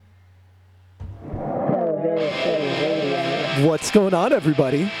What's going on,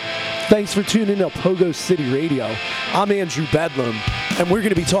 everybody? Thanks for tuning in to Pogo City Radio. I'm Andrew Bedlam, and we're going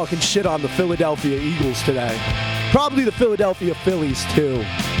to be talking shit on the Philadelphia Eagles today. Probably the Philadelphia Phillies, too.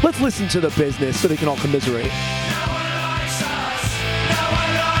 Let's listen to the business so they can all commiserate.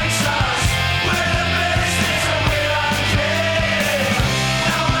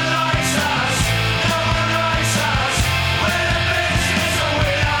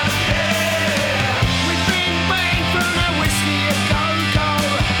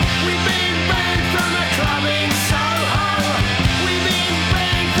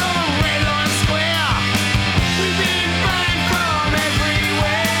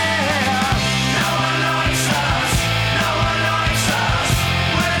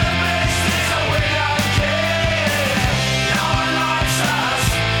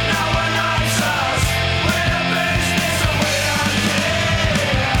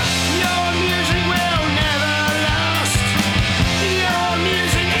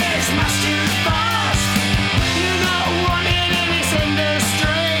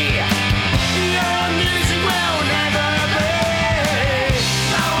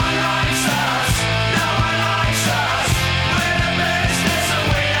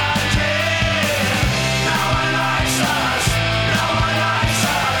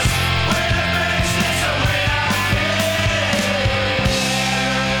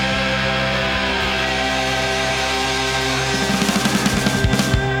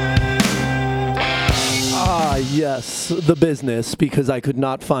 Yes, the business, because I could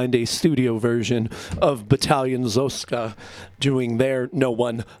not find a studio version of Battalion Zoska doing their No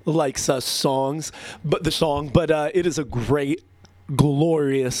One Likes Us songs, but it is a great,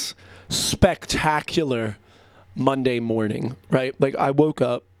 glorious, spectacular Monday morning, right? Like, I woke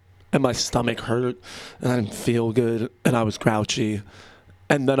up and my stomach hurt and I didn't feel good and I was grouchy,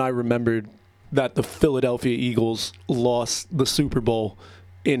 and then I remembered that the Philadelphia Eagles lost the Super Bowl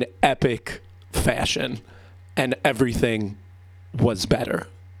in epic fashion. And everything was better.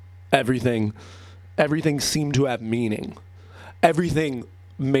 Everything seemed to have meaning. Everything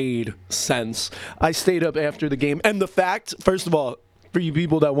made sense. I stayed up after the game. And the fact, first of all, for you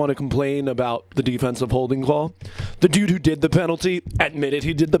people that want to complain about the defensive holding call, the dude who did the penalty admitted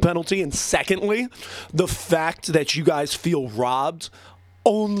he did the penalty. And secondly, the fact that you guys feel robbed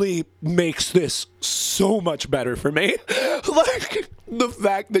only makes this so much better for me. Like, the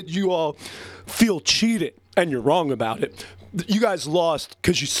fact that you all feel cheated. And you're wrong about it. You guys lost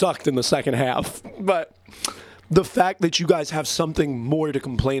because you sucked in the second half. But the fact that you guys have something more to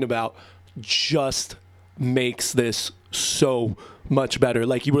complain about just makes this so much better.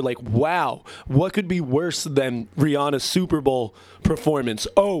 Like, you were like, wow, what could be worse than Rihanna's Super Bowl performance?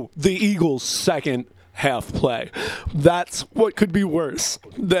 Oh, the Eagles' second half play. That's what could be worse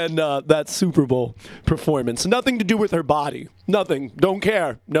than that Super Bowl performance. Nothing to do with her body. Nothing. Don't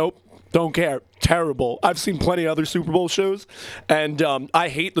care. Nope. Don't care. Terrible. I've seen plenty of other Super Bowl shows, and I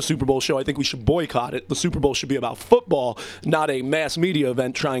hate the Super Bowl show. I think we should boycott it. The Super Bowl should be about football, not a mass media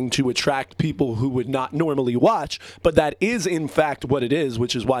event trying to attract people who would not normally watch, but that is, in fact, what it is,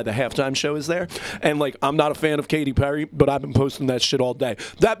 which is why the halftime show is there. And, like, I'm not a fan of Katy Perry, but I've been posting that shit all day.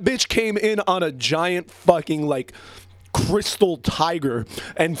 That bitch came in on a giant fucking, like, crystal tiger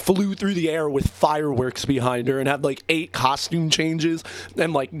and flew through the air with fireworks behind her and had like 8 costume changes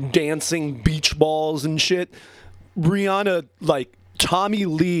and like dancing beach balls and shit. Rihanna, like, Tommy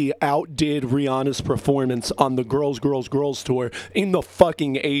Lee outdid Rihanna's performance on the Girls tour in the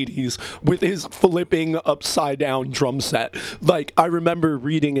fucking 80s with his flipping upside down drum set. Like, I remember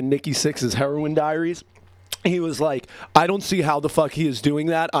reading in Nikki Sixx's Heroin Diaries, he was like, I don't see how the fuck he is doing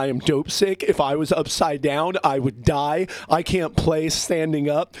that. I am dope sick. If I was upside down, I would die. I can't play standing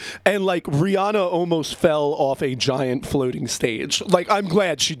up. And, like, Rihanna almost fell off a giant floating stage. Like, I'm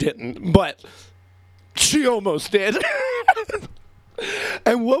glad she didn't, but she almost did.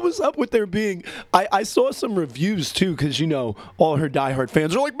 And what was up with there being, I saw some reviews too, because, you know, all her diehard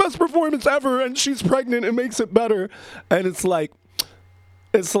fans are like, best performance ever, and she's pregnant, it makes it better. And it's like,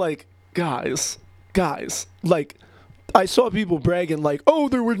 guys, like, I saw people bragging like, oh,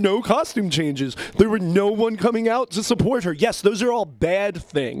 there were no costume changes. There were no one coming out to support her. Yes, those are all bad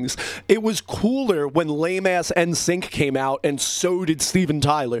things. It was cooler when lame-ass NSYNC came out, and so did Steven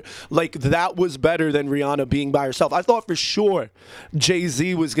Tyler. Like, that was better than Rihanna being by herself. I thought for sure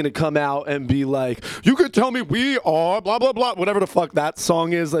Jay-Z was going to come out and be like, you could tell me we are, blah, blah, blah, whatever the fuck that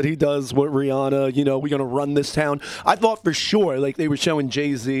song is that he does with Rihanna, you know, we're going to run this town. I thought for sure, like, they were showing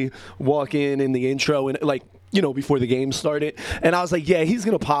Jay-Z walk in the intro, and, like, before the game started. And I was like, yeah, he's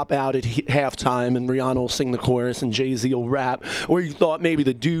going to pop out at halftime and Rihanna will sing the chorus and Jay-Z will rap. Or you thought maybe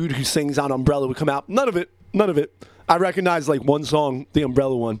the dude who sings on Umbrella would come out. None of it. I recognized like one song, the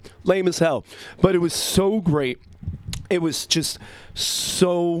Umbrella one. Lame as hell. But it was so great. It was just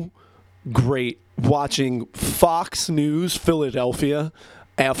so great watching Fox News Philadelphia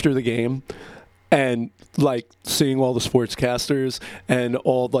after the game and like seeing all the sportscasters and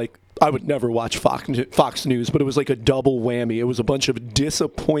all like I would never watch Fox News, but it was like a double whammy. It was a bunch of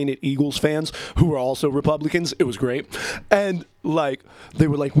disappointed Eagles fans who were also Republicans. It was great. And like they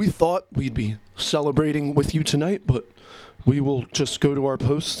were like, we thought we'd be celebrating with you tonight, but we will just go to our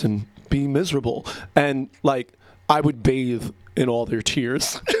posts and be miserable. And like I would bathe in all their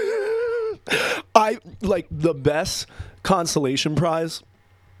tears. I like the best consolation prize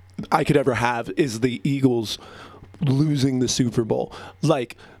I could ever have is the Eagles losing the Super Bowl.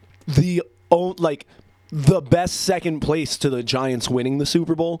 Like the best second place to the Giants winning the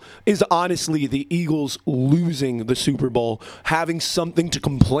Super Bowl is honestly the Eagles losing the Super Bowl, having something to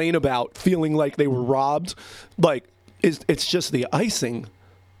complain about, feeling like they were robbed. Like it's just the icing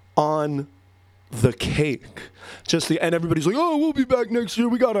on the cake. And everybody's like, oh, we'll be back next year.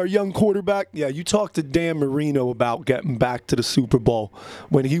 We got our young quarterback. Yeah, you talked to Dan Marino about getting back to the Super Bowl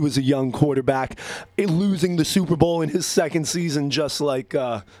when he was a young quarterback, losing the Super Bowl in his second season, just like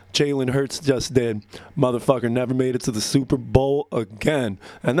Jalen Hurts just did. Motherfucker never made it to the Super Bowl again.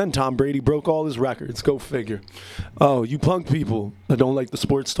 And then Tom Brady broke all his records. Go figure. Oh, you punk people that don't like the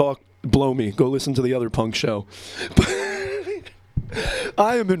sports talk, blow me. Go listen to the other punk show.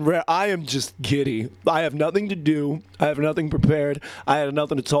 I am just giddy. I have nothing to do. I have nothing prepared. I have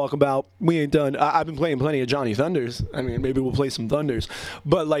nothing to talk about. We ain't done. I've been playing plenty of Johnny Thunders. I mean, maybe we'll play some Thunders.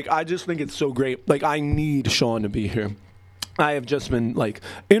 But, like, I just think it's so great. Like, I need Sean to be here. I have just been, like,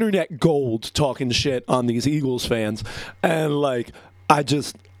 internet gold talking shit on these Eagles fans. And, like, I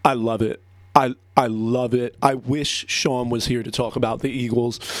love it. I love it. I wish Sean was here to talk about the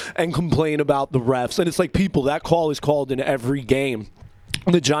Eagles and complain about the refs. And it's like, people, that call is called in every game.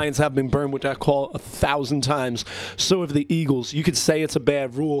 The Giants have been burned with that call 1,000 times. So have the Eagles. You could say it's a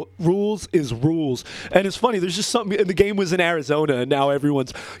bad rule. Rules is rules. And it's funny, there's just something, and the game was in Arizona, and now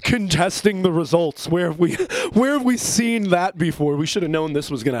everyone's contesting the results. Where have we seen that before? We should have known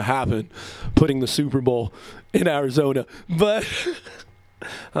this was going to happen, putting the Super Bowl in Arizona. But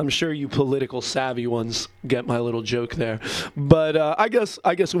I'm sure you political savvy ones get my little joke there. But I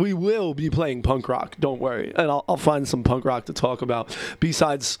guess we will be playing punk rock. Don't worry. And I'll find some punk rock to talk about.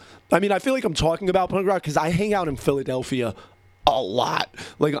 Besides, I mean, I feel like I'm talking about punk rock because I hang out in Philadelphia a lot.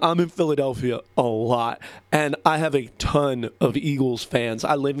 Like, I'm in Philadelphia a lot. And I have a ton of Eagles fans.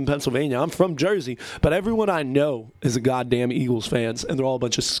 I live in Pennsylvania. I'm from Jersey. But everyone I know is a goddamn Eagles fans. And they're all a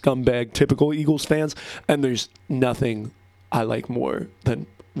bunch of scumbag, typical Eagles fans. And there's nothing I like more than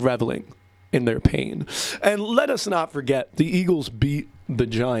reveling in their pain. And let us not forget, the Eagles beat the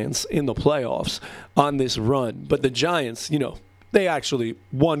Giants in the playoffs on this run. But the Giants, they actually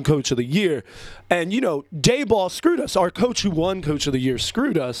won Coach of the Year. And, Daboll screwed us. Our coach who won Coach of the Year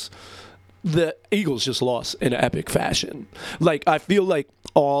screwed us. The Eagles just lost in epic fashion. Like, I feel like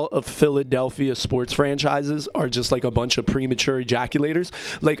all of Philadelphia sports franchises are just like a bunch of premature ejaculators.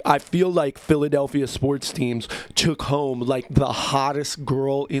 Like, I feel like Philadelphia sports teams took home like the hottest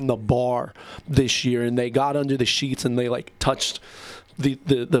girl in the bar this year, and they got under the sheets and they like touched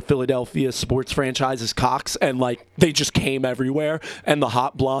the Philadelphia sports franchise's cocks, and like they just came everywhere, and the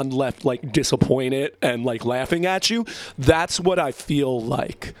hot blonde left like disappointed and like laughing at you. That's what I feel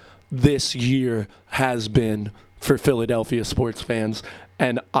like this year has been for Philadelphia sports fans,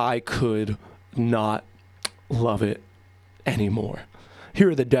 and I could not love it anymore.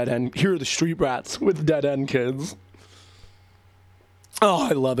 Here are the street rats with dead end kids. Oh,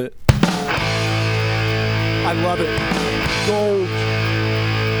 I love it. I love it. Gold.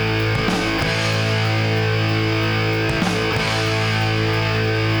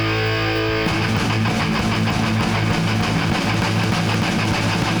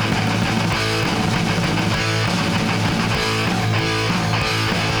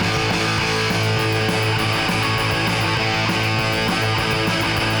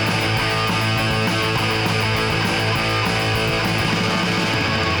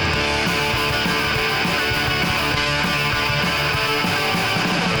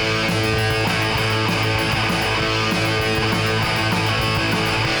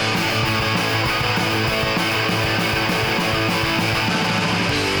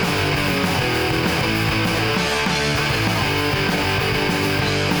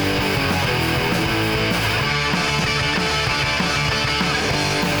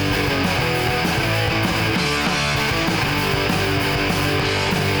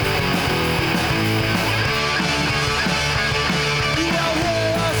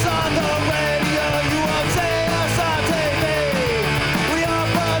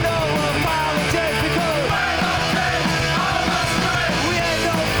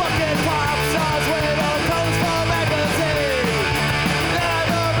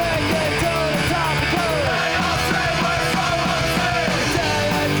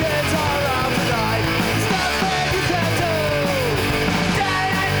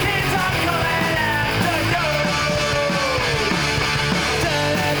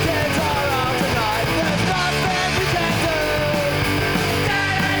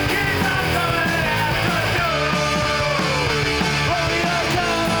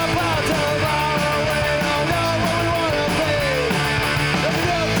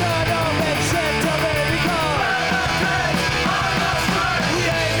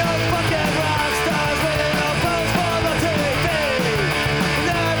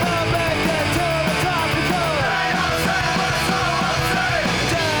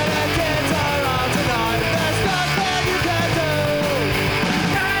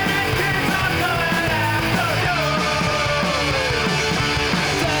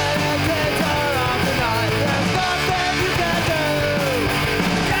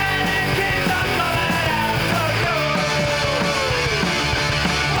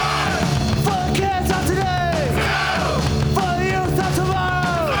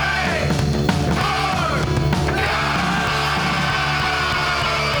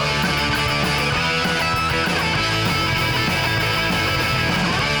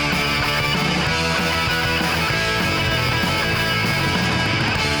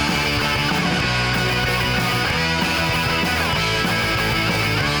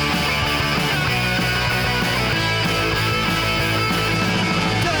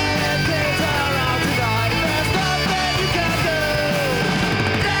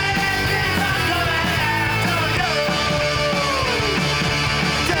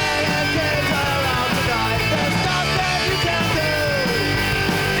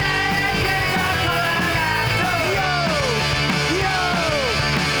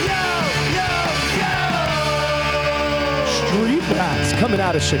 It's coming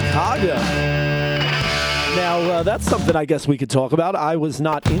out of Chicago. Now, that's something I guess we could talk about. I was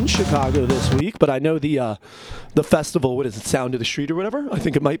not in Chicago this week, but I know the festival, what is it, Sound of the Street or whatever? I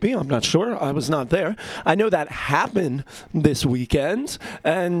think it might be. I'm not sure. I was not there. I know that happened this weekend,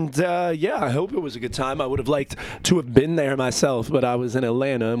 and yeah, I hope it was a good time. I would have liked to have been there myself, but I was in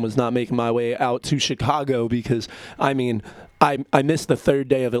Atlanta and was not making my way out to Chicago because, I mean, I missed the third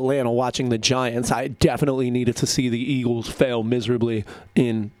day of Atlanta watching the Giants. I definitely needed to see the Eagles fail miserably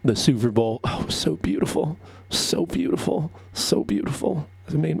in the Super Bowl. Oh, so beautiful. So beautiful. So beautiful.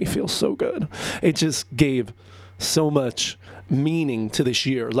 It made me feel so good. It just gave so much meaning to this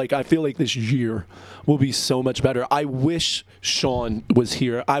year. Like, I feel like this year will be so much better. I wish Sean was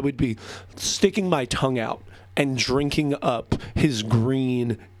here. I would be sticking my tongue out and drinking up his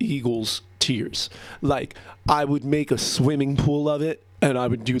green Eagles tears. Like, I would make a swimming pool of it, and I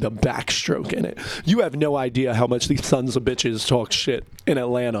would do the backstroke in it. You have no idea how much these sons of bitches talk shit in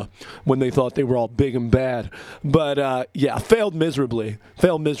Atlanta when they thought they were all big and bad. But, yeah, failed miserably.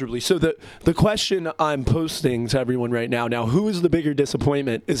 Failed miserably. So the question I'm posting to everyone right now, who is the bigger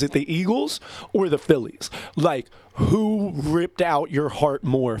disappointment? Is it the Eagles or the Phillies? Like, who ripped out your heart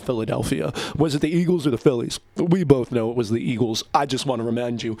more, Philadelphia? Was it the Eagles or the Phillies? We both know it was the Eagles. I just want to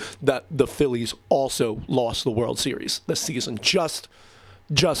remind you that the Phillies also lost the World Series this season. Just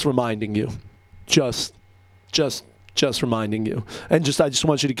reminding you. Just reminding you. And I just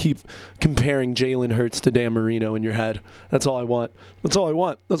want you to keep comparing Jalen Hurts to Dan Marino in your head. That's all I want. That's all I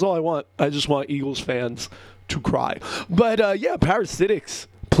want. That's all I want. I just want Eagles fans to cry. But, yeah, Parasitics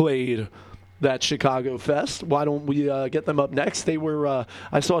played that Chicago Fest. Why don't we get them up next? They were,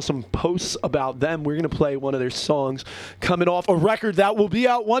 I saw some posts about them. We're going to play one of their songs coming off a record that will be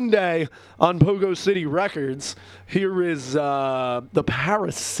out one day on Pogo City Records. Here is the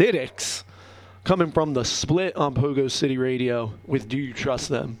Parasitics coming from The Split on Pogo City Radio with Do You Trust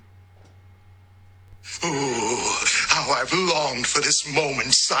Them? Ooh, how I've longed for this moment,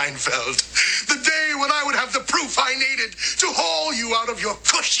 Seinfeld. The day when I would have the proof I needed to haul you out of your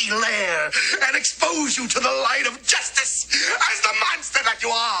cushy lair and expose you to the light of justice as the monster that you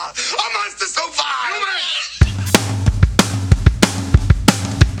are. A monster so vile.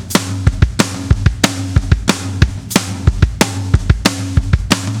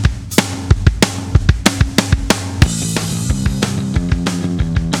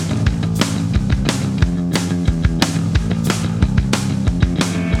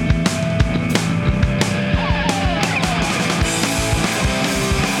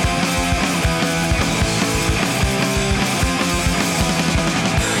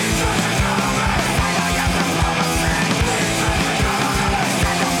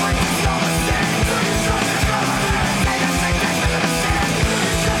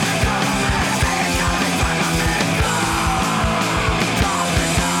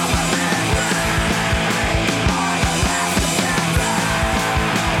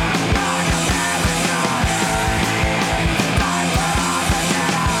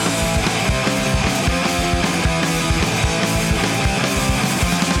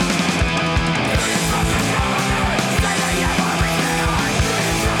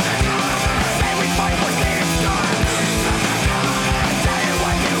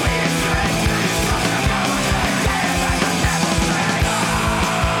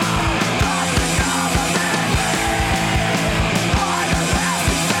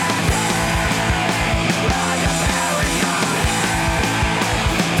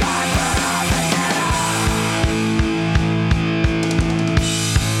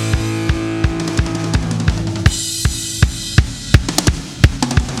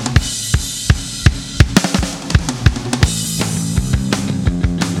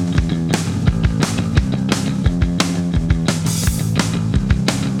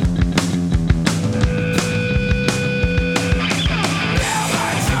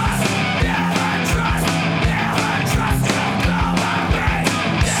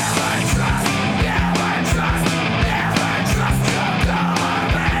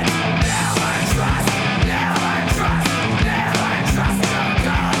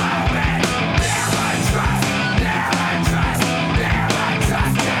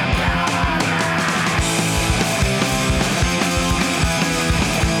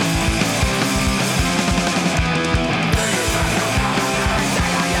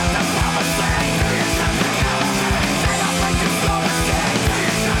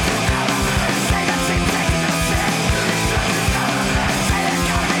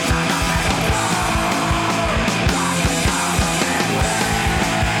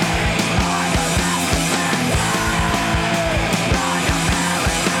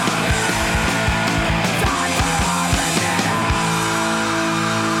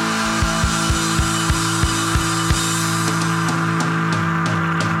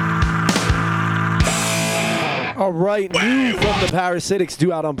 All right, new from the Parasitics,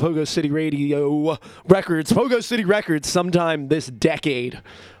 due out on Pogo City Radio Records. Pogo City Records, sometime this decade.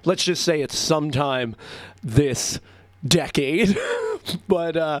 Let's just say it's sometime this decade.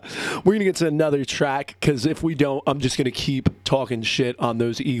 But we're going to get to another track, because if we don't, I'm just going to keep talking shit on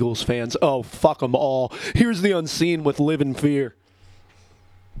those Eagles fans. Oh, fuck them all. Here's The Unseen with Live in Fear.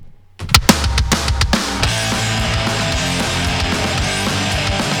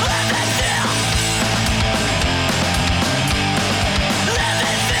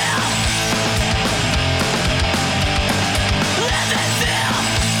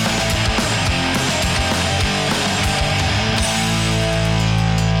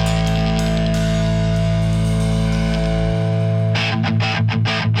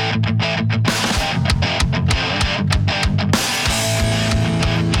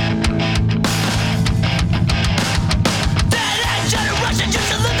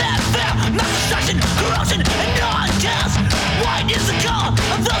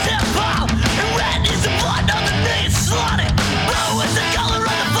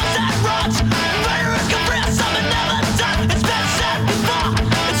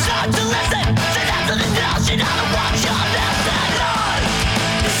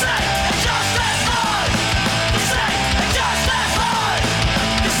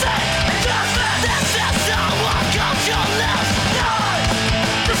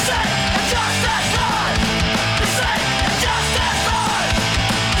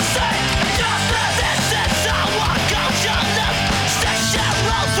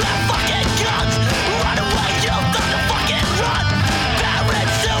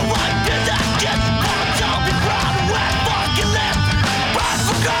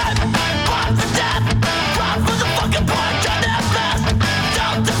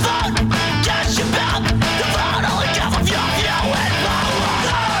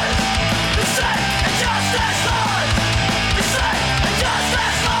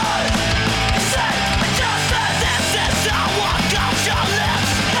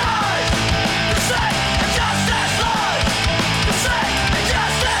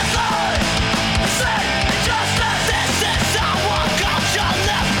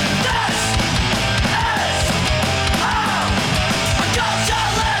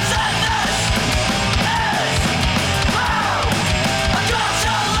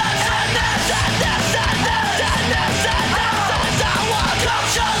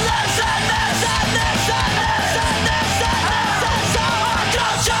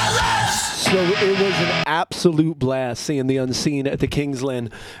 Absolute blast seeing The Unseen at the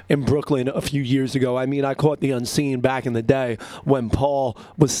Kingsland in Brooklyn a few years ago. I mean, I caught The Unseen back in the day when Paul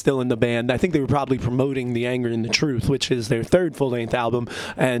was still in the band. I think they were probably promoting The Anger and the Truth, which is their third full-length album.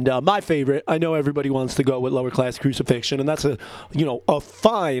 And my favorite, I know everybody wants to go with Lower Class Crucifixion, and that's a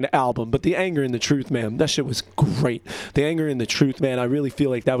fine album. But The Anger and the Truth, man, that shit was great. The Anger and the Truth, man, I really feel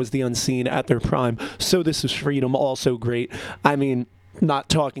like that was The Unseen at their prime. So This Is Freedom, also great. I mean, not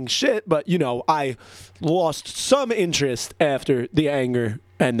talking shit, but, I lost some interest after The Anger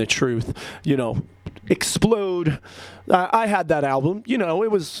and the Truth. Explode. I had that album.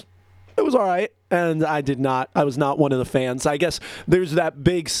 It was all right, and I was not one of the fans. I guess there's that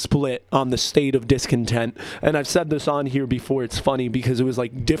big split on the State of Discontent, and I've said this on here before. It's funny because it was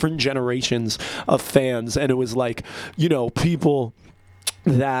like different generations of fans, and it was like, people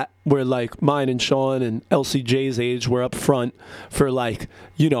that were like mine and Sean and LCJ's age were up front for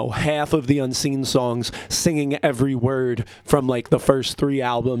half of the Unseen songs, singing every word from the first three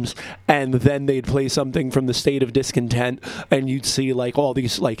albums, and then they'd play something from the State of Discontent, and you'd see all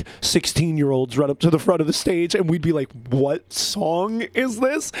these 16-year-olds run up to the front of the stage, and we'd be like, what song is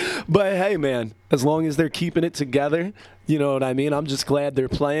this? But hey, man, as long as they're keeping it together, you know what I mean? I'm just glad they're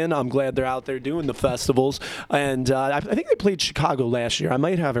playing. I'm glad they're out there doing the festivals. And I think they played Chicago last year. I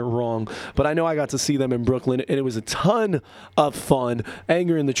might have it wrong, but I know I got to see them in Brooklyn, and it was a ton of fun.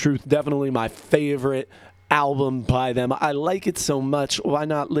 Anger and the Truth, definitely my favorite album by them. I like it so much. Why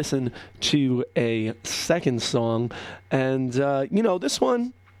not listen to a second song? And, this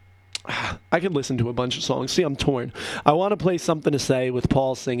one, I could listen to a bunch of songs. See, I'm torn. I want to play Something to Say with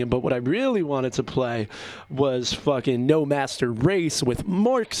Paul singing, but what I really wanted to play was fucking No Master Race with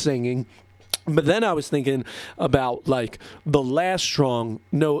Mark singing. But then I was thinking about the last song,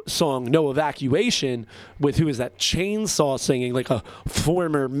 No Evacuation, with who is that, Chainsaw singing, a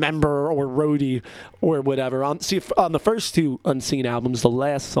former member or roadie or whatever. On the first two Unseen albums, the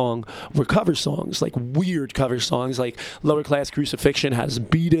last song were cover songs, weird cover songs, Lower Class Crucifixion has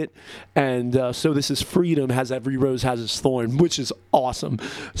Beat It, and So This Is Freedom has Every Rose Has Its Thorn, which is awesome.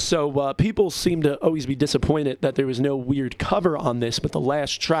 So people seem to always be disappointed that there was no weird cover on this, but the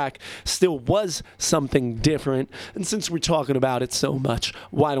last track still was something different. And since we're talking about it so much,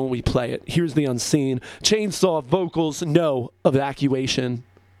 why don't we play it? Here's The Unseen. Chainsaw vocals, no. Evacuation.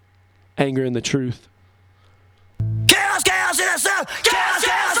 Anger and the Truth. Chaos, chaos in the south. Chaos,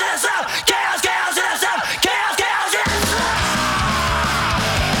 chaos in the south. Chaos, chaos in the south. Chaos, chaos in the south.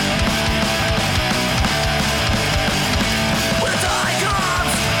 When the time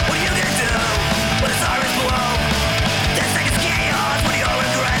comes, what are you gonna do? When the sirens blow, 10 seconds chaos. What are your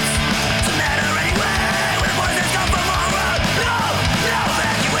regrets? Doesn't matter anyway. When the voices come from all around, no, no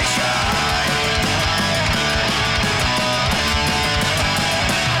evacuation.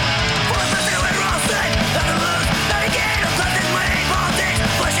 For the first thing we're all safe, nothing to lose, nothing to gain. I'm left in waiting politics,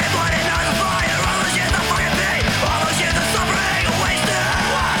 flesh and blood and knives of fire. All those years of fucking pain, all those years of suffering are wasted,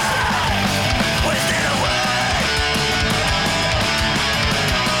 wasted away.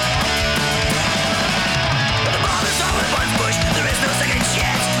 When the bomb is off with one push, there is no second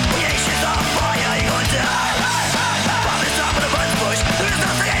chance. When your nation's on fire, you're going to die. Bomb is off with a one push, there is no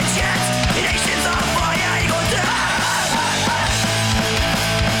second chance. Your nation's on fire, you're going to die.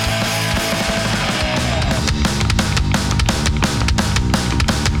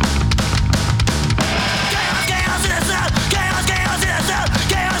 Chaos, chaos in the south. Chaos, chaos in the south.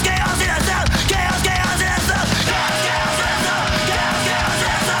 Chaos, chaos in the south. Chaos, chaos in the south. Chaos, chaos in the south. Chaos, chaos in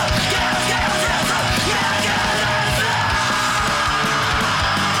the south. Chaos, chaos in the south. Chaos, chaos in the south.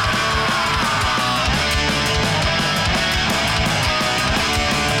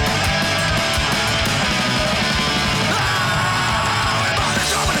 When the bomb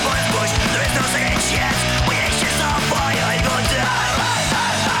is off with a one push, there is no second chance. When your nation's on fire, you're going to die.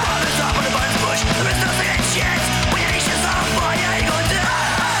 Bomb is off with a one push, there is no second chance. When your nation's on fire, you're going to die.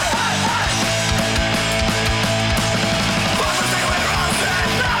 For the second we're all set,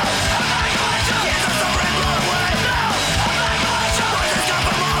 no. Years of suffering blown away, no. Voices come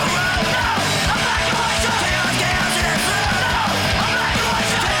from all around, no. Chaos, chaos in the south, no. Chaos,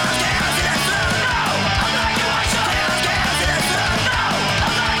 chaos in the south, no. Chaos, chaos in the south, no.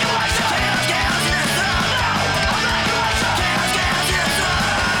 Chaos, chaos in the south, no. Chaos, chaos in the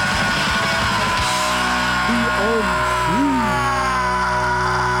south.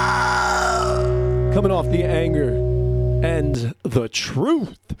 Coming off The Anger and the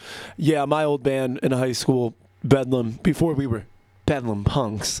Truth. Yeah, my old band in high school, Bedlam, before we were Bedlam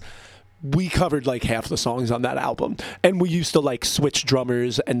Punks, we covered like half the songs on that album. And we used to like switch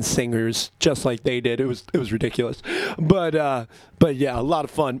drummers and singers just like they did. It was ridiculous. But yeah, a lot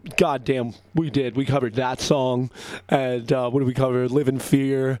of fun. Goddamn, we did. We covered that song. And what did we cover? Live in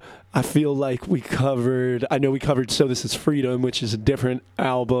Fear. I feel like I know we covered So This Is Freedom, which is a different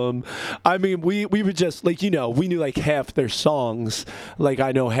album. I mean, we were just like, we knew like half their songs. Like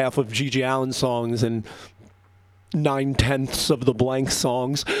I know half of Gigi Allen's songs and 9/10 of the Blank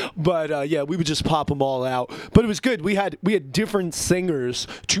songs, but yeah, we would just pop them all out. But it was good. We had different singers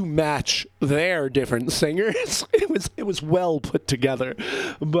to match their different singers. It was well put together.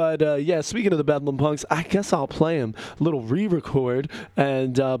 But yeah, speaking of the Bedlam Punks, I guess I'll play him a little re-record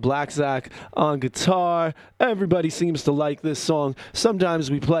and Black Zach on guitar. Everybody seems to like this song.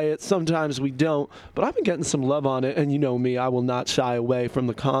 Sometimes we play it, sometimes we don't. But I've been getting some love on it, and you know me, I will not shy away from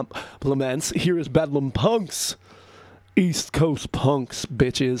the compliments. Here is Bedlam Punks. East Coast Punks,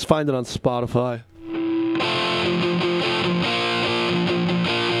 bitches. Find it on Spotify.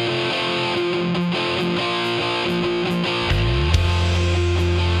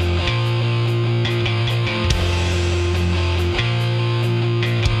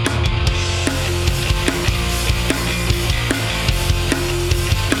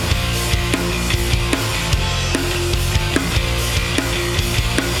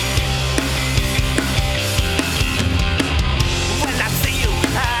 When I see you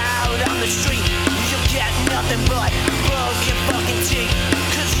out on the street,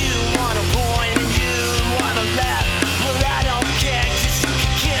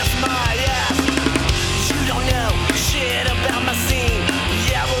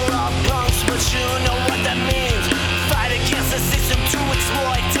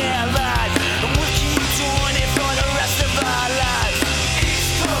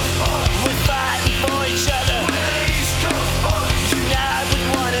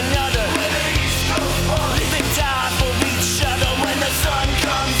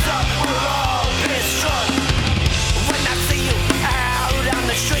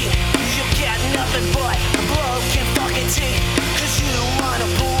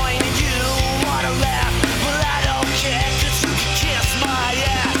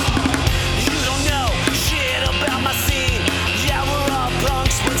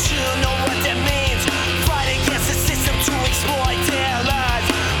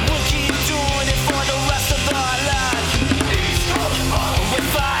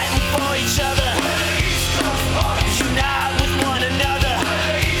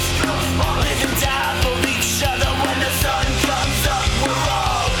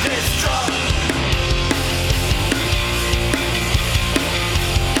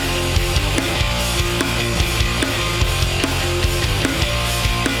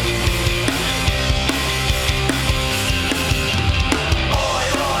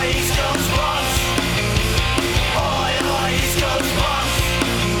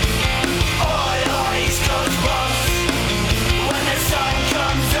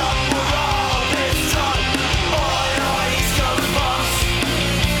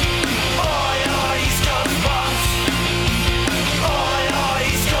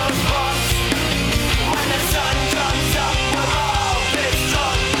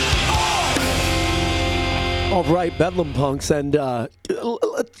 All right, Bedlam Punks, and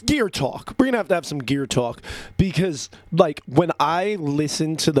gear talk. We're going to have some gear talk because, like, when I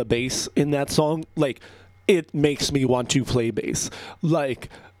listen to the bass in that song, like, it makes me want to play bass. Like,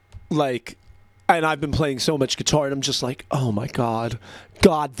 and I've been playing so much guitar, and I'm just like, oh my God,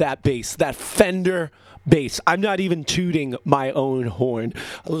 that bass, that Fender bass. I'm not even tooting my own horn.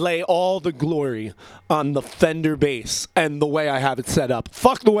 Lay all the glory on the Fender bass and the way I have it set up.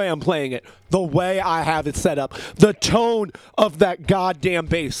 Fuck the way I'm playing it. The way I have it set up. The tone of that goddamn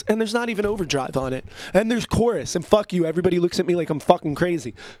bass. And there's not even overdrive on it. And there's chorus. And fuck you, everybody looks at me like I'm fucking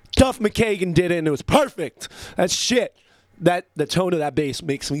crazy. Duff McKagan did it and it was perfect. That's shit. The tone of that bass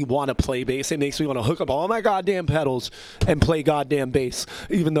makes me want to play bass. It makes me want to hook up all my goddamn pedals and play goddamn bass,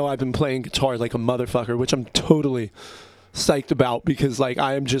 even though I've been playing guitar like a motherfucker, which I'm totally psyched about because, like,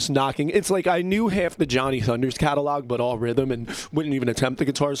 I am just knocking. It's like I knew half the Johnny Thunders catalog, but all rhythm, and wouldn't even attempt the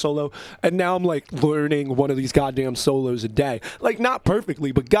guitar solo. And now I'm, like, learning one of these goddamn solos a day. Like, not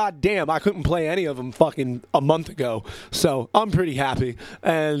perfectly, but goddamn, I couldn't play any of them fucking a month ago. So I'm pretty happy.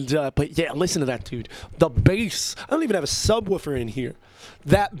 And, but yeah, listen to that, dude. The bass. I don't even have a subwoofer in here.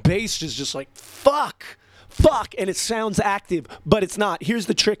 That bass is just like, fuck, and it sounds active, but it's not. Here's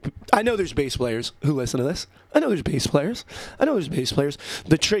the trick. I know there's bass players who listen to this. I know there's bass players.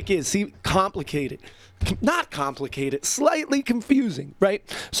 The trick is, see, complicated. Not complicated, slightly confusing, right?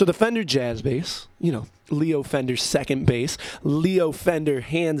 So the Fender Jazz bass, you know, Leo Fender's second bass. Leo Fender,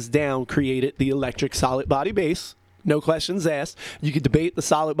 hands down, created the electric solid body bass. No questions asked. You could debate the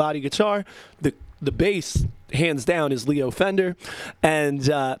solid body guitar. The bass, hands down, is Leo Fender. And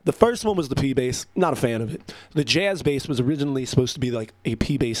the first one was the P bass. Not a fan of it. The Jazz bass was originally supposed to be like a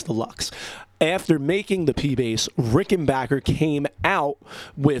P bass deluxe. After making the P bass, Rickenbacker came out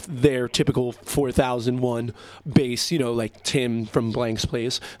with their typical 4001 bass, you know, like Tim from Blanks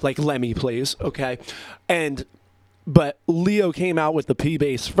plays, like Lemmy plays, okay? But Leo came out with the P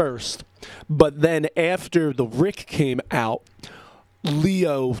bass first. But then after the Rick came out,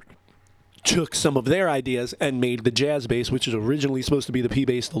 Leo took some of their ideas and made the Jazz bass, which is originally supposed to be the P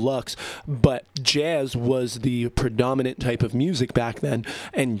bass deluxe, but jazz was the predominant type of music back then,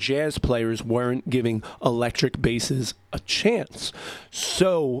 and jazz players weren't giving electric basses a chance.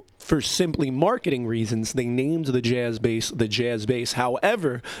 So for simply marketing reasons, they named the Jazz bass.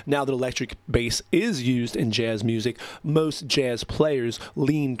 However, now that electric bass is used in jazz music, most jazz players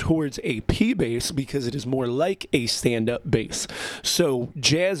lean towards a P bass because it is more like a stand-up bass. So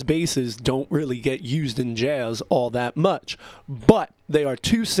jazz basses don't really get used in jazz all that much, but they are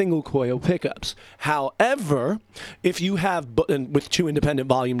two single coil pickups. However, if you have, with two independent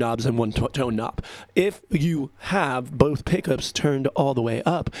volume knobs and one tone knob, if you have both pickups turned all the way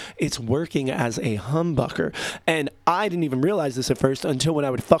up, it's working as a humbucker. And I didn't even realize this at first until when I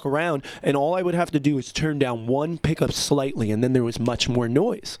would fuck around, and all I would have to do is turn down one pickup slightly, and then there was much more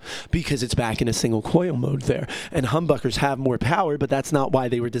noise because it's back in a single coil mode there. And humbuckers have more power, but that's not why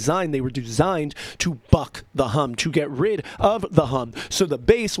they were designed. They were designed to buck the hum, to get rid of the hum. So the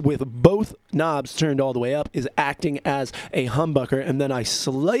bass with both knobs turned all the way up is acting as a humbucker, and then I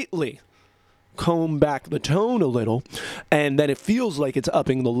slightly comb back the tone a little, and then it feels like it's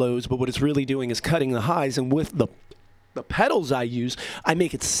upping the lows, but what it's really doing is cutting the highs. And with the pedals I use, I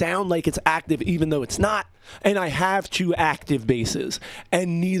make it sound like it's active even though it's not. And I have two active basses,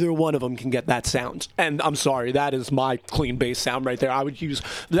 and neither one of them can get that sound. And I'm sorry, that is my clean bass sound right there. I would use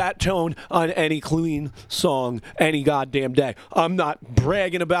that tone on any clean song any goddamn day. I'm not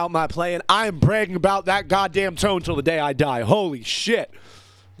bragging about my playing. I am bragging about that goddamn tone till the day I die. Holy shit.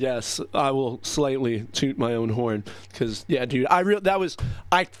 Yes, I will slightly toot my own horn because, yeah, dude, I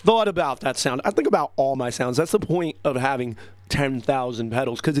thought about that sound. I think about all my sounds. That's the point of having 10,000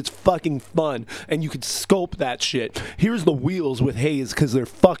 pedals, because it's fucking fun and you can sculpt that shit. Here's the wheels with Haze because they're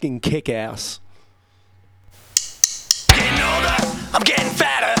fucking kick-ass. Getting older, I'm getting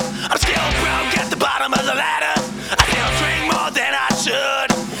fatter. I'm still broke at the bottom of the ladder. I still drink more than I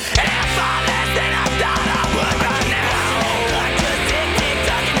should, and I far less than I thought I would right now. I just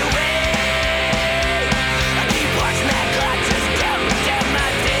tick-tock-ing away. I keep watching that clock just counting down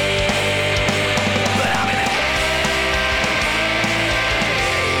my days. But I'm in a haze.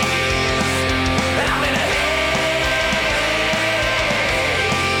 And I'm in a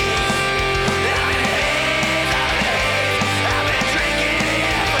I've been drinking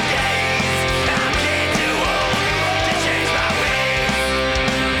here for days. I'm getting too old to change my ways.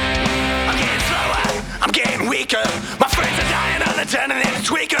 I'm getting slower, I'm getting weaker. My friends are dying on the turning into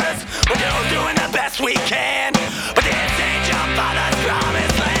tweakers. We're all doing the best we can, but this ain't your father's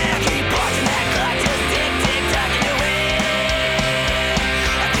promised land. Keep watching that clock just tick-tock-ing away.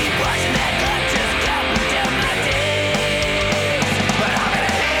 I keep watching that clock just counting down my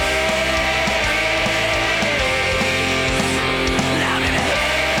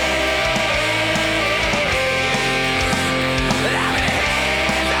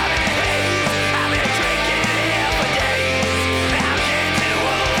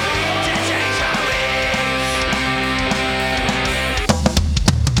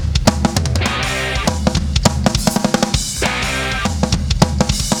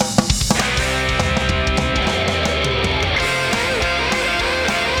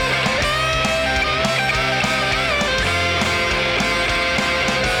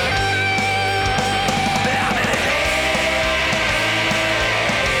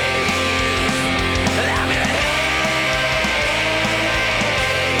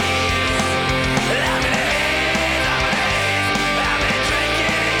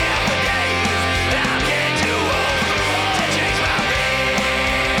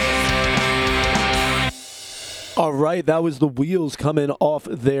All right, that was the Wheels coming off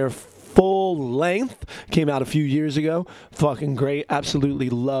their full length. Came out a few years ago. Fucking great. Absolutely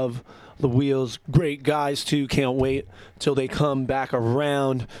love the Wheels. Great guys too. Can't wait till they come back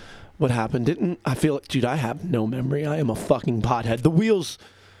around. What happened? Didn't I feel like, dude, I have no memory. I am a fucking pothead. The Wheels,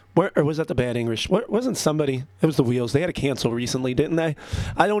 or was that the Bad English? Wasn't somebody? It was the Wheels. They had to cancel recently, didn't they?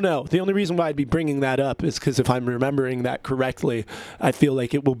 I don't know. The only reason why I'd be bringing that up is because if I'm remembering that correctly, I feel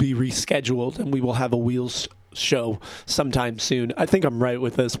like it will be rescheduled and we will have a Wheels show sometime soon. I think I'm right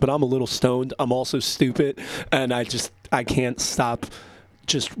with this, but I'm a little stoned. I'm also stupid, and I can't stop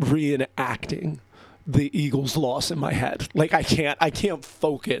just reenacting the Eagles loss in my head. Like I can't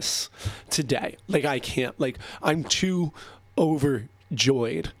focus today. Like I can't, like I'm too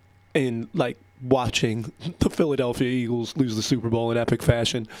overjoyed in like watching the Philadelphia Eagles lose the Super Bowl in epic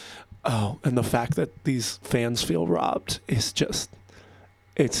fashion. Oh, and the fact that these fans feel robbed is just,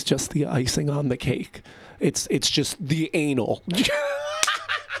 it's just the icing on the cake. It's just the anal.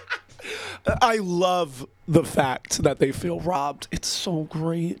 I love the fact that they feel robbed. It's so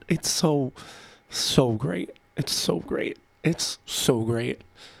great. It's so great. It's so great. It's so great.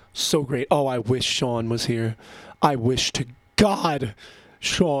 So great. Oh, I wish Sean was here. I wish to God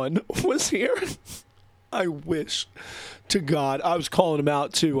Sean was here. I wish to God. I was calling him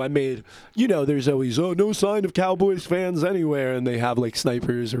out too. I made, there's always, no sign of Cowboys fans anywhere. And they have like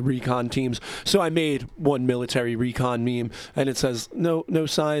snipers or recon teams. So I made one military recon meme and it says, no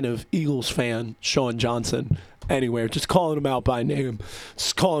sign of Eagles fan, Sean Johnson, anywhere. Just calling him out by name.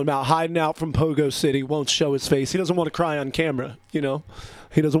 Just calling him out, hiding out from Pogo City, won't show his face. He doesn't want to cry on camera, He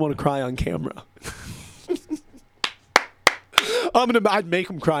doesn't want to cry on camera. I'd make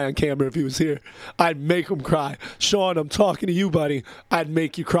him cry on camera if he was here. I'd make him cry. Sean, I'm talking to you, buddy. I'd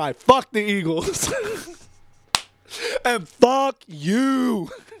make you cry. Fuck the Eagles. And fuck you.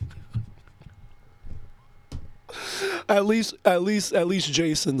 At least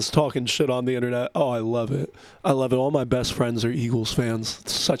Jason's talking shit on the internet. Oh, I love it. I love it. All my best friends are Eagles fans.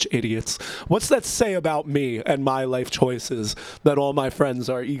 Such idiots. What's that say about me and my life choices that all my friends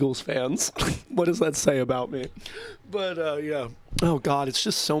are Eagles fans? What does that say about me? But, yeah. Oh, God, it's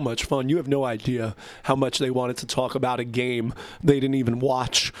just so much fun. You have no idea how much they wanted to talk about a game they didn't even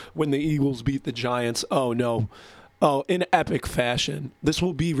watch when the Eagles beat the Giants. Oh, no. Oh, in epic fashion. This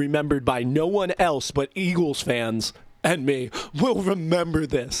will be remembered by no one else but Eagles fans and me. Will remember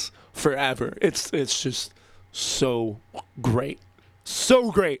this forever. It's just so great.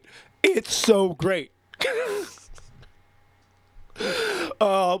 So great. It's so great.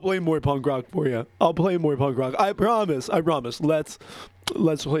 I'll play more punk rock for you. I'll play more punk rock. I promise. Let's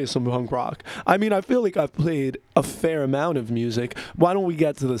play some punk rock. I mean, I feel like I've played a fair amount of music. Why don't we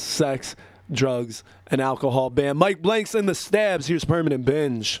get to the sex, drugs, and alcohol band? Mike Blanks and the Stabs. Here's Permanent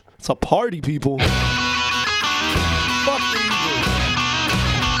Binge. It's a party, people. Fuck the Eagles.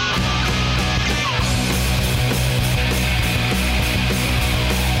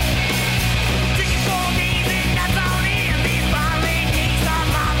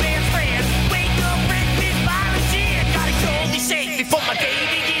 Before my day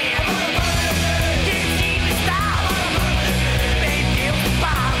begins, can't see me stop. Baby, feel the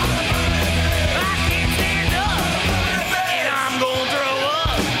pop. I can't stand up, and I'm gonna throw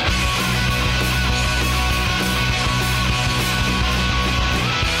up.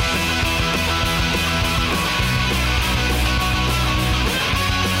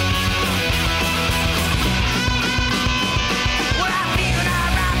 Well, I feel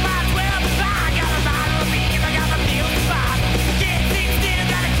alright by 12 o'clock. Got a bottle of beer, I got my meal spot. Can't sit still,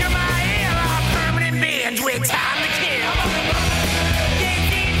 gotta cure my hair. I'm permanent binge with time to kill. Can't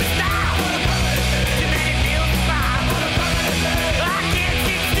seem to stop. Too many pills to pop. I can't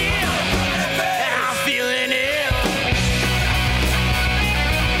sit still, and I'm feeling ill.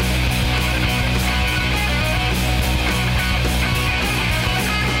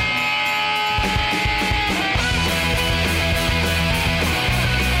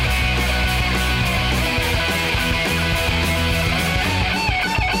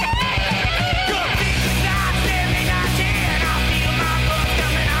 Good things inside, every night, and I feel my blood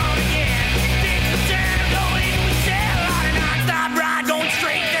coming on again. Things will turn, going into a shell on a non-stop ride, going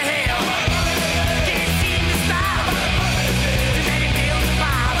straight to hell. Can't seem to stop. Too many pills to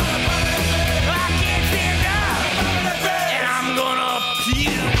pop. I can't stand up, and I'm gonna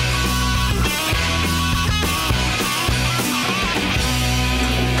puke.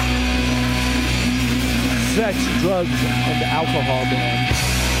 Sex, drugs, and alcohol band.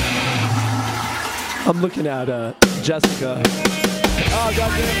 I'm looking at Jessica. Oh,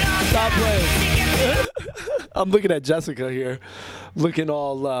 goddamn. Stop playing. I'm looking at Jessica here, looking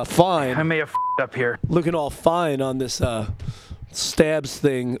all fine. I may have f***ed up here. Looking all fine on this Stabs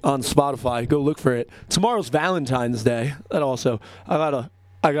thing on Spotify. Go look for it. Tomorrow's Valentine's Day. That also, I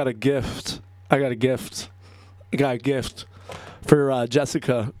got a gift. I got a gift for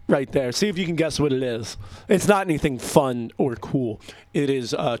Jessica right there. See if you can guess what it is. It's not anything fun or cool. It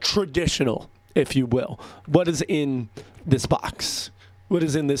is traditional, if you will. What is in this box? What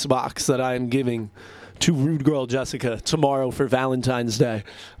is in this box that I am giving to Rude Girl Jessica tomorrow for Valentine's Day?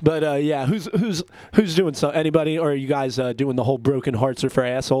 But yeah, who's doing so? Anybody? Or are you guys doing the whole broken hearts are for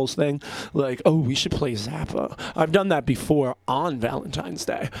assholes thing? Like, oh, we should play Zappa. I've done that before on Valentine's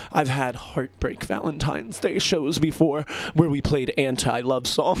Day. I've had heartbreak Valentine's Day shows before where we played anti-love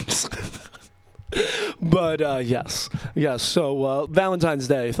songs. But yes. So Valentine's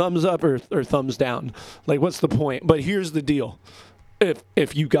Day, thumbs up or thumbs down? Like, what's the point? But here's the deal: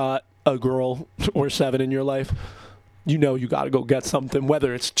 if you got a girl or 7 in your life, you know you got to go get something,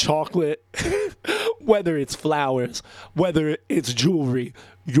 whether it's chocolate, whether it's flowers, whether it's jewelry.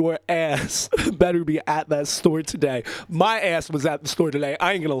 Your ass better be at that store today. My ass was at the store today.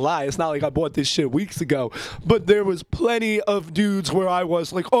 I ain't gonna lie. It's not like I bought this shit weeks ago, but there was plenty of dudes where I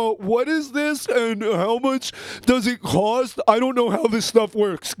was like, oh, what is this and how much does it cost? I don't know how this stuff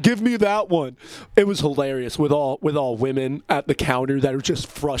works. Give me that one. It was hilarious with all women at the counter that are just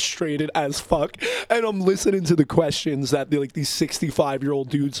frustrated as fuck. And I'm listening to the questions that these 65-year-old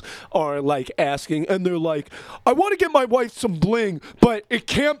dudes are like asking, and they're like, I want to get my wife some bling, but it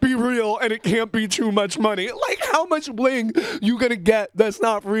can't be real and it can't be too much money. Like, how much bling you gonna get that's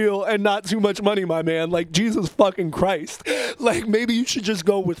not real and not too much money, my man? Like, Jesus fucking Christ. Like, maybe you should just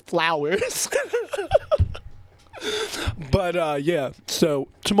go with flowers. But yeah, so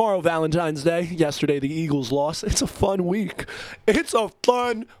tomorrow, Valentine's Day. Yesterday the Eagles lost. It's a fun week. It's a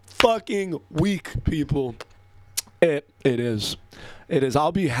fun fucking week, people. It is. It is.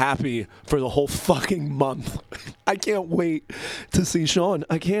 I'll be happy for the whole fucking month. I can't wait to see Sean.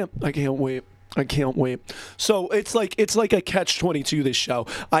 I can't wait. I can't wait. So it's like a catch-22, this show.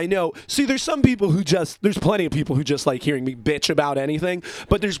 I know. See, there's plenty of people who just like hearing me bitch about anything,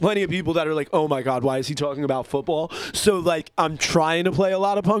 but there's plenty of people that are like, oh my God, why is he talking about football? So like, I'm trying to play a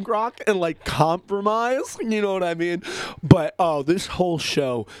lot of punk rock and like compromise, you know what I mean? But this whole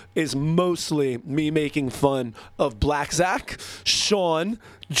show is mostly me making fun of Black Zach, Sean,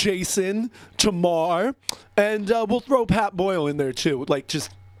 Jason, Tamar, and we'll throw Pat Boyle in there too. Like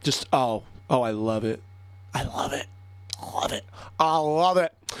just Oh, I love it. I love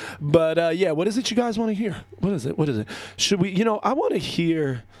it. But yeah, what is it you guys want to hear? What is it? Should we, I want to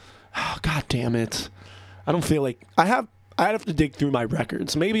hear, oh, God damn it. I don't feel like, I'd have to dig through my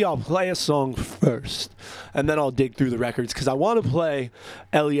records. Maybe I'll play a song first, and then I'll dig through the records, because I want to play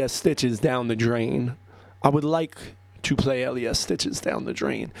L.E.S. Stitches Down the Drain. I would like to play L.E.S. Stitches Down the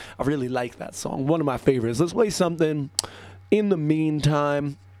Drain. I really like that song. One of my favorites. Let's play something in the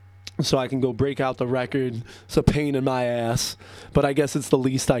meantime, so I can go break out the record. It's a pain in my ass, but I guess it's the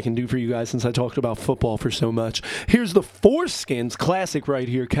least I can do for you guys since I talked about football for so much. Here's the Foreskins classic right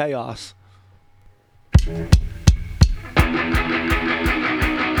here, Chaos.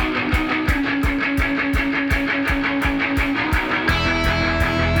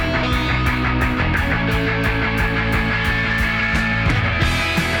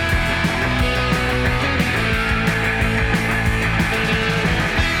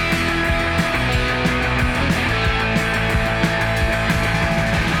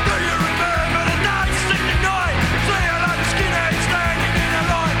 Standing in a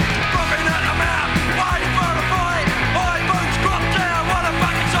line, dropping at the mouth, waiting for the fight. High boots drop down.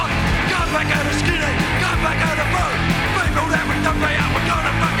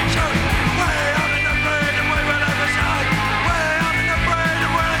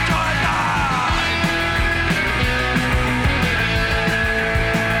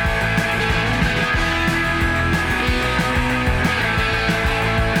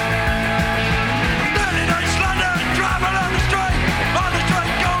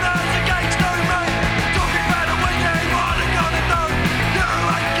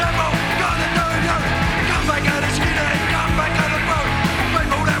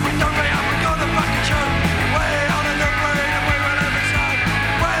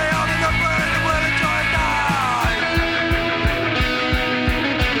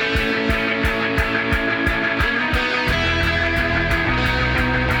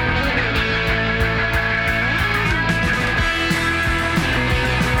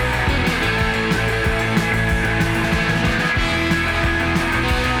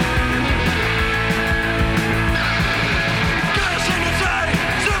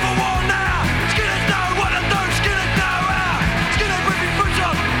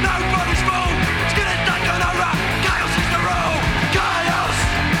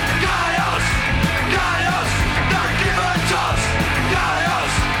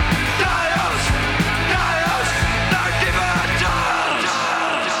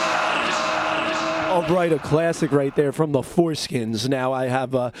 right, a classic right there from the Foreskins. Now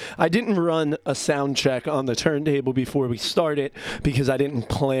I didn't run a sound check on the turntable before we started because I didn't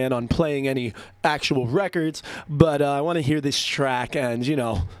plan on playing any actual records, but I want to hear this track, and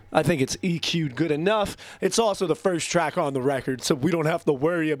I think it's EQ'd good enough. It's also the first track on the record, so we don't have to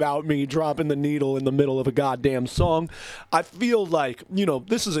worry about me dropping the needle in the middle of a goddamn song. I feel like,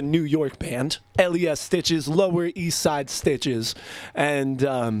 this is a New York band, LES Stitches, Lower East Side Stitches, and,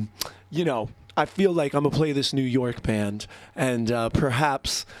 I feel like I'm going to play this New York band, and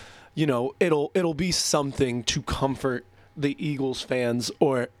perhaps, it'll be something to comfort the Eagles fans,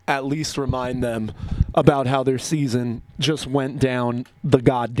 or at least remind them about how their season just went down the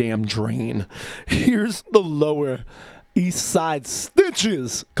goddamn drain. Here's the Lower East Side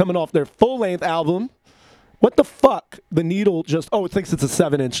Stitches coming off their full-length album. What the fuck? The needle just, it thinks it's a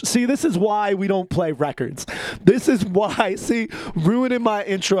 7-inch. See, this is why we don't play records. This is why, ruining my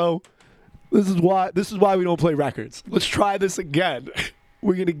intro. This is why we don't play records. Let's try this again.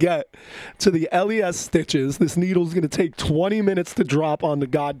 We're going to get to the LES Stitches. This needle's going to take 20 minutes to drop on the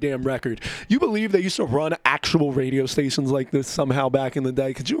goddamn record. You believe they used to run actual radio stations like this somehow back in the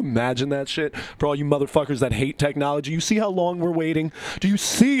day? Could you imagine that shit? For all you motherfuckers that hate technology, you see how long we're waiting? Do you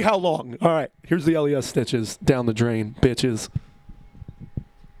see how long? All right, here's the LES Stitches down the drain, bitches.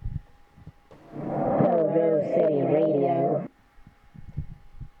 Hillsville City Radio.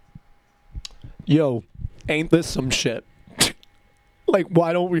 Yo, ain't this some shit? Like,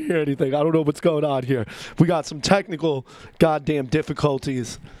 why don't we hear anything? I don't know what's going on here. We got some technical goddamn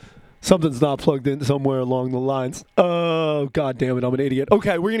difficulties. Something's not plugged in somewhere along the lines. Oh, God damn it, I'm an idiot.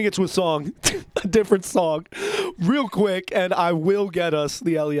 Okay, we're going to get to a song, a different song, real quick, and I will get us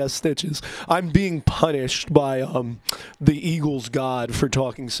the LES Stitches. I'm being punished by the Eagles god for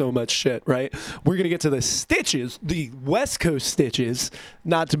talking so much shit, right? We're going to get to the Stitches, the West Coast Stitches,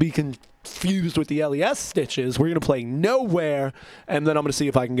 not to be confused with the LES Stitches. We're going to play Nowhere, and then I'm going to see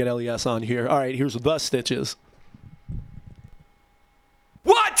if I can get LES on here. All right, here's the Stitches.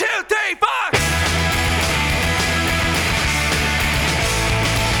 1, 2, 3, 4!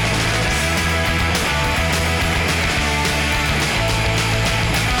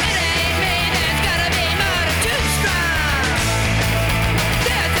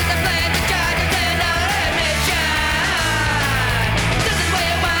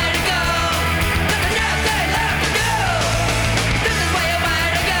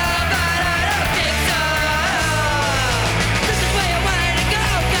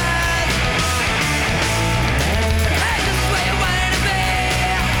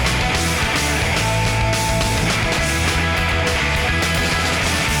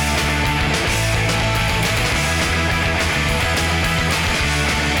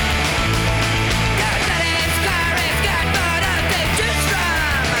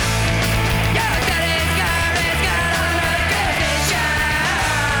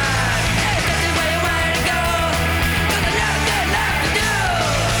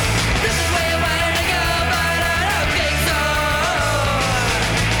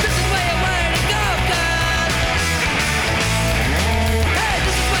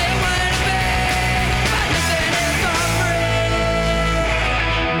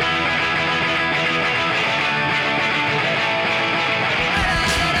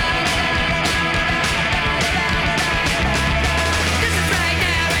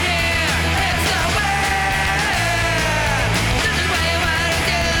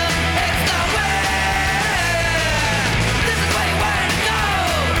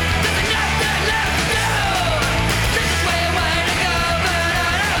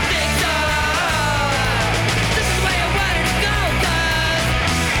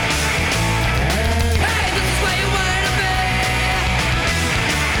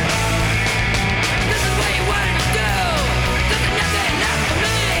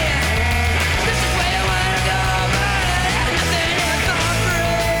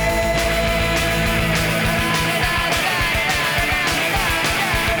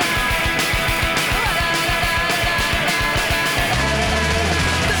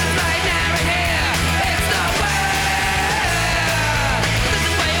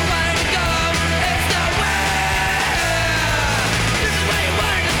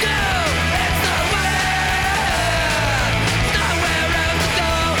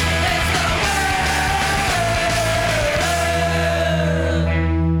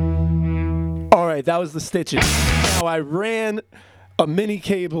 That was the Stitches. Now I ran a mini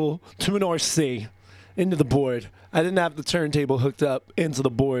cable to an RC into the board. I didn't have the turntable hooked up into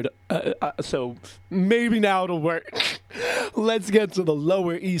the board, so maybe now it'll work. Let's get to the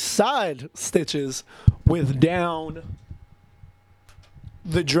Lower East Side Stitches with Down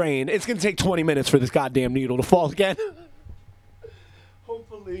the drain. It's going to take 20 minutes for this goddamn needle to fall again.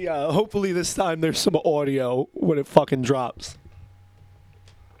 Hopefully this time there's some audio when it fucking drops.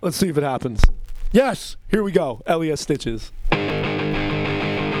 Let's see if it happens. Yes, here we go. LES Stitches.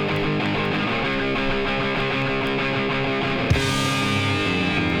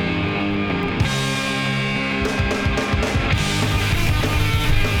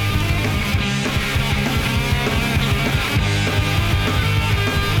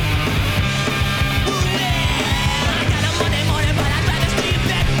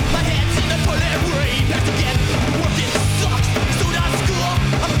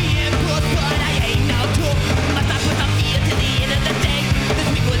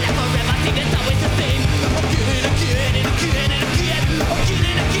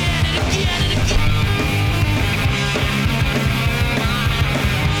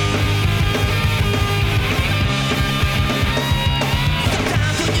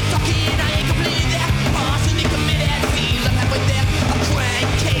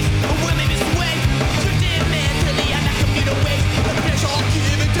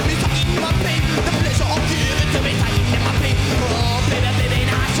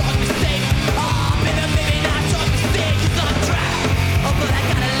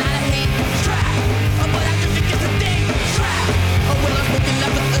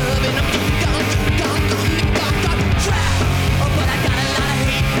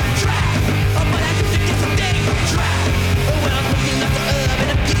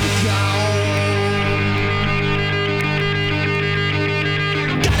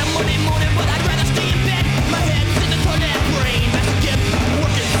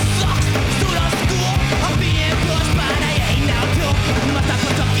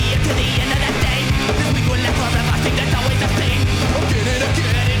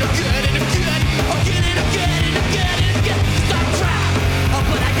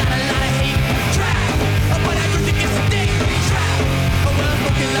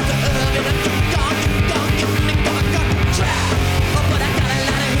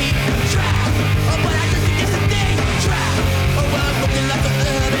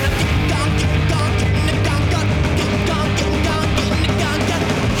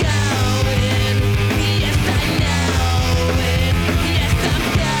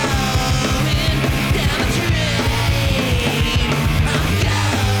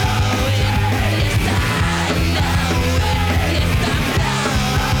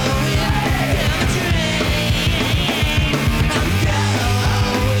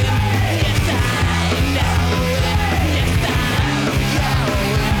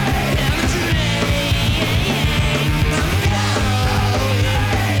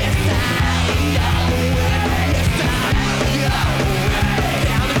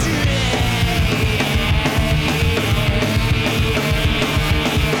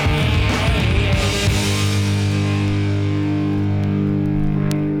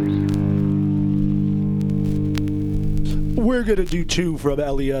 We're going to do two from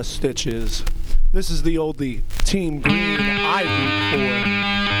LES Stitches. This is the oldie Team Green I root for.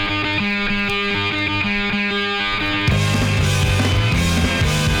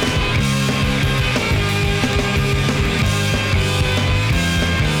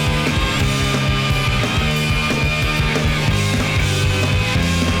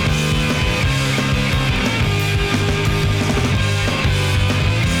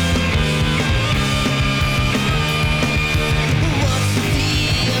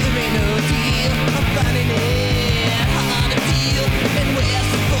 There ain't no deal. I'm finding it hard to feel. And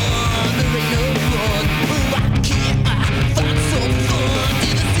where's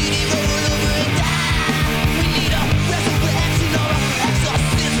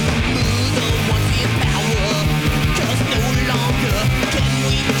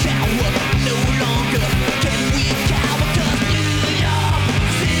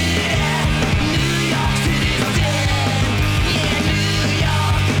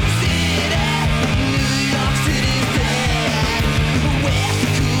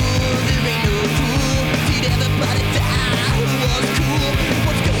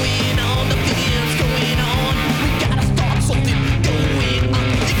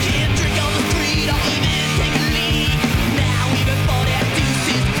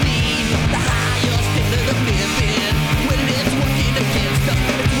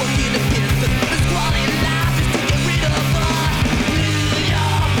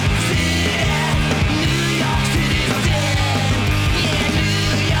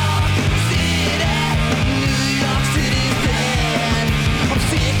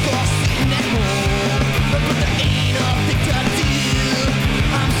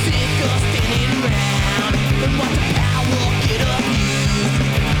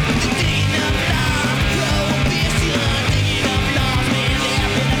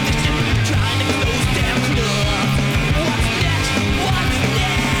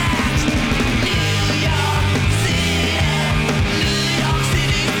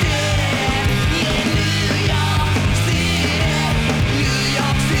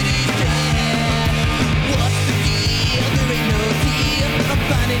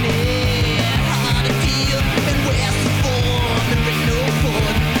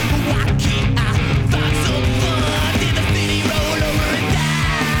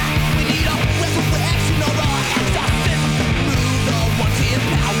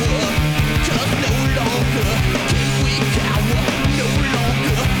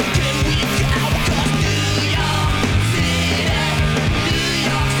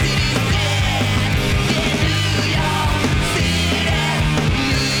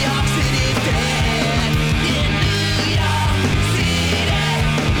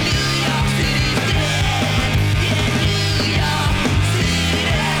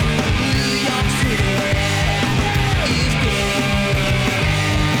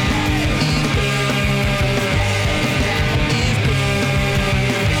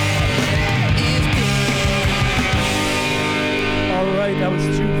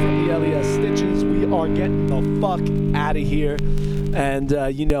Hell yeah, Stitches. We are getting the fuck out of here. And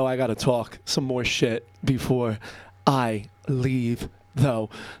you know I gotta talk some more shit before I leave, though.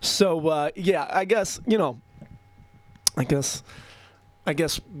 So yeah, I guess we're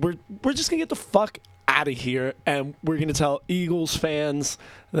just gonna get the fuck out of here, and we're gonna tell Eagles fans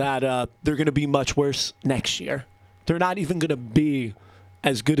that they're gonna be much worse next year. They're not even gonna be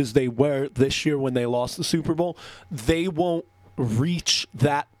as good as they were this year when they lost the Super Bowl. They won't reach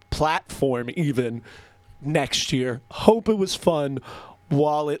that platform even next year. Hope it was fun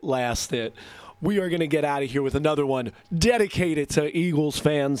while it lasted. We are going to get out of here with another one dedicated to Eagles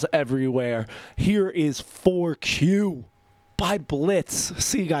fans everywhere. Here is 4Q by Blitz.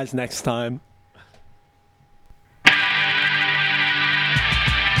 See you guys next time.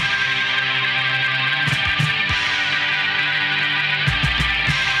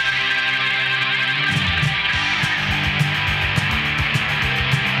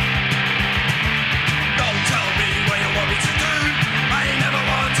 Don't tell me what you want me to do. I never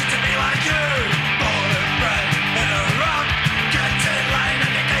wanted to be like you. Born and bred in a rock. Get in line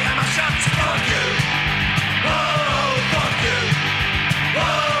and you can't have my shots. Fuck you. Whoa, fuck you.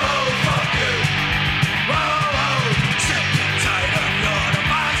 Whoa, fuck you. Whoa, sick and tired of your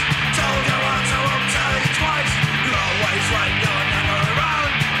advice. Told you once, I won't tell you twice. You're always right, you're never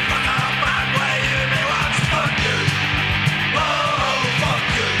around. Fuck up back where you belong. Fuck you. Whoa, fuck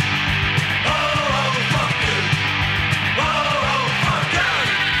you. Oh, fuck you. Oh, fuck you.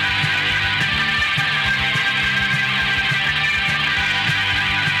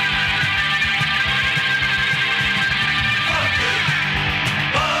 Fuck you.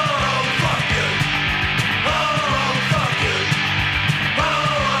 Oh, fuck you. Oh, fuck you.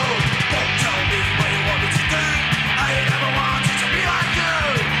 Oh, don't tell me what you want me to do. I never wanted to be like you.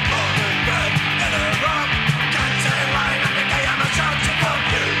 Born and bred in a rock. Can't say line and think I am a shot to fuck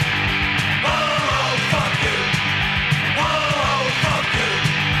you. Oh, fuck you. Oh, fuck you.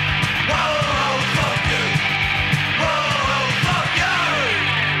 Oh, fuck you. Oh, fuck you.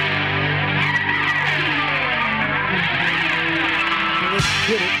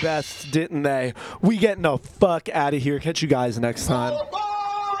 Did it best, didn't they? We getting the fuck out of here. Catch you guys next time.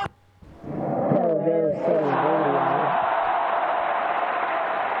 Hellville City Radio.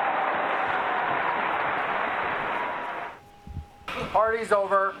 Party's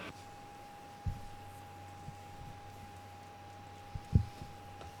over.